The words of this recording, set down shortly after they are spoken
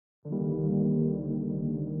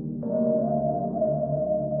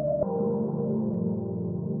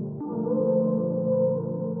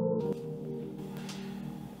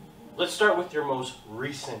let's start with your most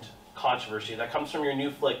recent controversy that comes from your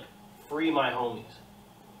new flick, Free My Homies.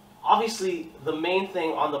 Obviously, the main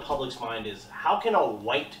thing on the public's mind is, how can a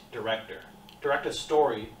white director direct a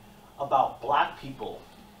story about black people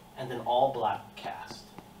and an all-black cast?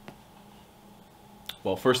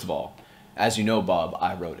 Well, first of all, as you know, Bob,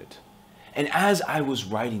 I wrote it. And as I was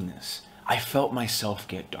writing this, I felt myself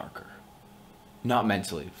get darker. Not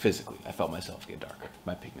mentally, physically. I felt myself get darker,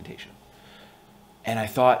 my pigmentation. And I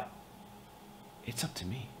thought, it's up to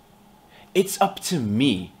me. It's up to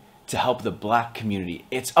me to help the black community.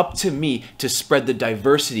 It's up to me to spread the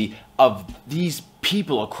diversity of these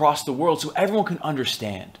people across the world so everyone can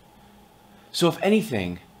understand. So if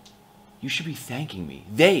anything, you should be thanking me.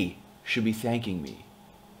 They should be thanking me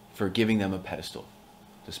for giving them a pedestal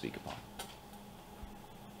to speak upon.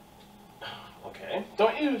 Okay.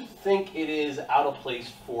 Don't you think it is out of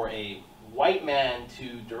place for a white man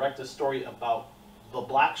to direct a story about the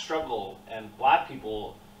black struggle and black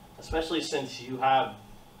people, especially since you have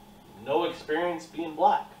no experience being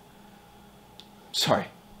black? Sorry.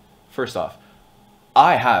 First off,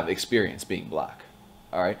 I have experience being black.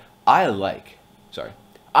 All right? I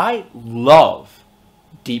love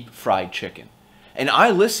deep fried chicken. And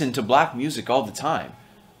I listen to black music all the time.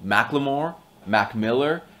 Macklemore, Mac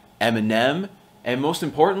Miller, Eminem, and most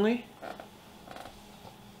importantly,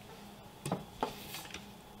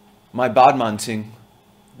 my badman ting,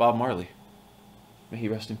 Bob Marley. May he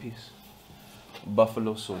rest in peace.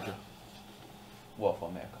 Buffalo Soldier. Wolf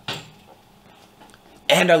America.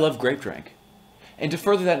 And I love grape drink. And to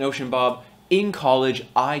further that notion, Bob, in college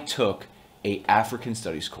I took a African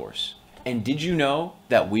studies course. And did you know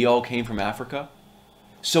that we all came from Africa?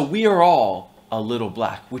 So we are all a little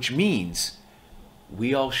black, which means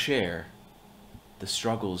we all share the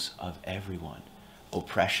struggles of everyone.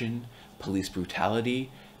 Oppression, police brutality,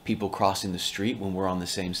 people crossing the street when we're on the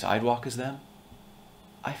same sidewalk as them.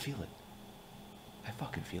 I feel it. I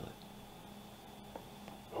fucking feel it.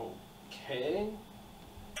 Okay.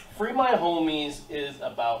 Free My Homies is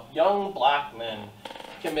about young black men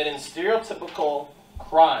committing stereotypical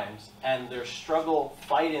crimes and their struggle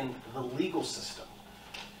fighting the legal system.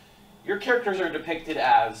 Your characters are depicted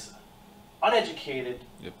as uneducated,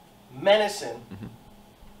 yep, menacing,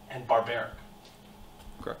 and barbaric.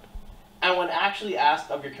 Correct. And when actually asked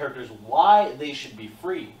of your characters why they should be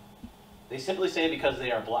free, they simply say because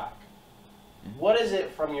they are black. What is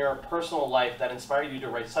it from your personal life that inspired you to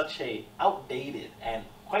write such a outdated and,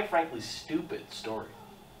 quite frankly, stupid story?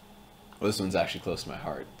 Well, this one's actually close to my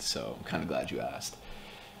heart, so I'm kind of glad you asked.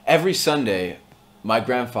 Every Sunday, my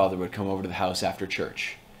grandfather would come over to the house after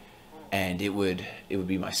church, and it would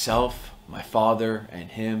be myself, my father,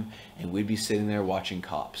 and him, and we'd be sitting there watching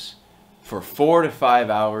Cops for 4 to 5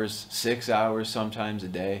 hours, 6 hours sometimes a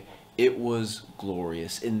day. It was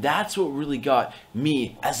glorious, and that's what really got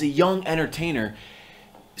me as a young entertainer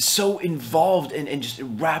so involved and just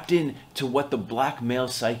wrapped into what the black male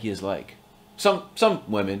psyche is like. Some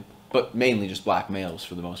women, but mainly just black males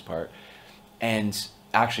for the most part. And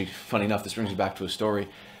actually, funny enough, this brings me back to a story.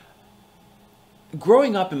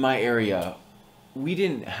 Growing up in my area, we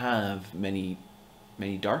didn't have many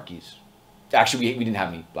darkies. Actually, we didn't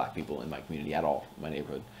have any black people in my community at all, in my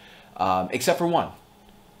neighborhood, except for one,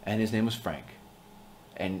 and his name was Frank.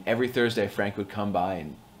 And every Thursday, Frank would come by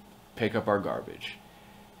and pick up our garbage.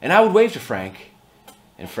 And I would wave to Frank,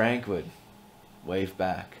 and Frank would wave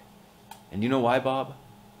back. And you know why, Bob?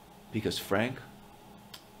 Because Frank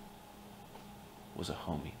was a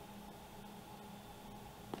homie.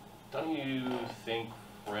 Don't you think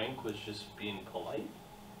Frank was just being polite?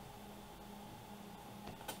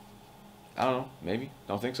 I don't know. Maybe.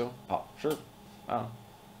 Don't think so. Oh, sure. I don't know.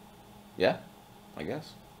 Yeah, I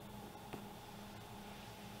guess.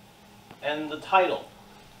 And the title,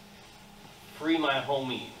 Free My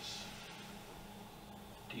Homies.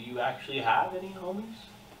 Do you actually have any homies?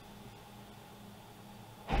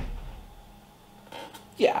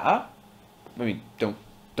 Yeah. I mean,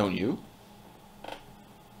 don't you?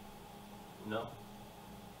 No.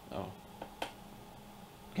 Oh.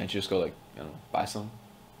 Can't you just go, like, I don't know, buy some?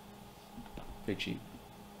 Pretty cheap.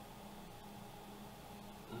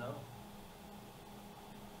 No.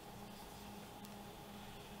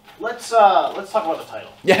 Let's talk about the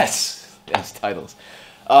title. Yes. Yes, titles.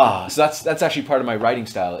 So that's actually part of my writing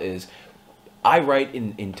style is I write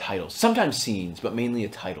in titles. Sometimes scenes, but mainly a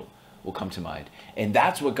title will come to mind. And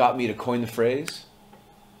that's what got me to coin the phrase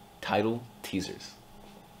title teasers.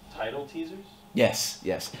 Title teasers? Yes,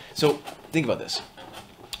 yes. So think about this.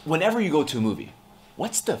 Whenever you go to a movie,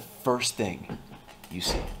 what's the first thing you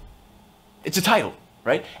see? It's a title.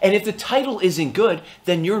 right? And if the title isn't good,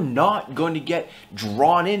 then you're not going to get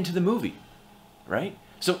drawn into the movie, right?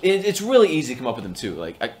 So it's really easy to come up with them too.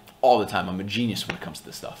 Like all the time, I'm a genius when it comes to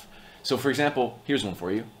this stuff. So for example, here's one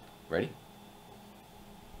for you. Ready?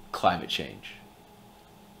 Climate change.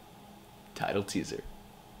 Title teaser.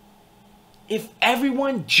 If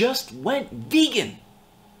everyone just went vegan.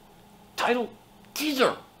 Title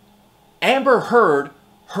teaser. Amber Heard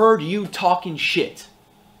heard you talking shit.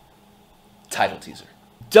 Title teaser.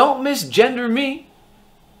 Don't misgender me.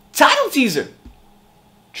 Title teaser.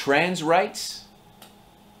 Trans rights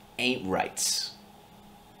ain't rights.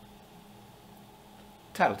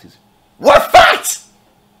 Title teaser. We're fat!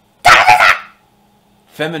 Title teaser.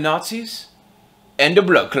 Feminazis and the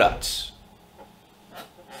blood clots.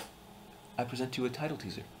 I present to you a title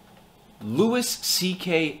teaser. Louis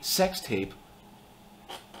C.K. sex tape,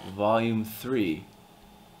 Volume 3,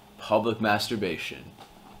 Public Masturbation.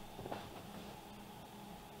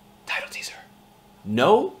 Title teaser.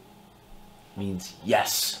 No means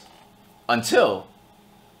yes until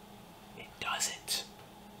it doesn't.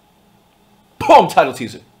 Boom! Title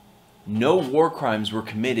teaser. No war crimes were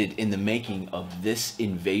committed in the making of this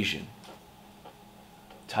invasion.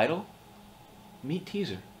 Title? Meet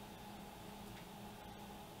teaser.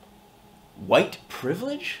 White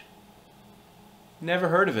privilege? Never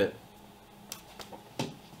heard of it.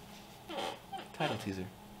 Title teaser.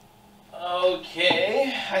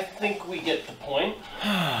 Okay, I think we get the point.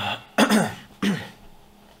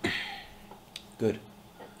 Good,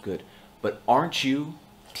 good. But aren't you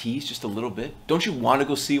teased just a little bit? Don't you want to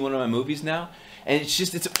go see one of my movies now? And it's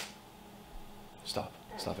a... Stop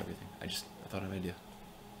everything. I thought of an idea.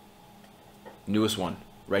 Newest one,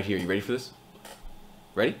 right here. You ready for this?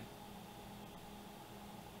 Ready?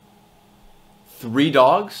 3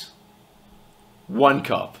 dogs, 1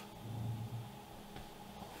 cup.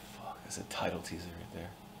 Oh, fuck, that's a title teaser right there.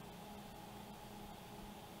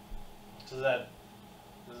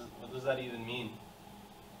 What does that even mean?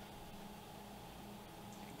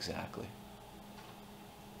 Exactly.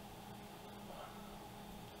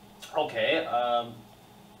 Okay,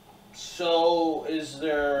 so is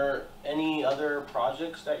there any other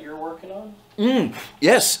projects that you're working on?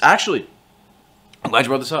 Yes, actually. I'm glad you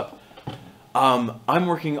brought this up. I'm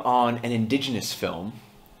working on an indigenous film,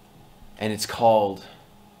 and it's called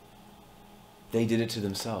They Did It to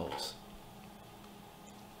Themselves.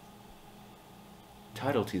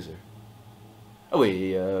 Title teaser.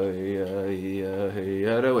 Away, hey, away, hey, hey,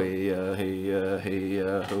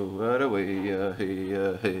 away,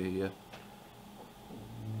 hey, hey.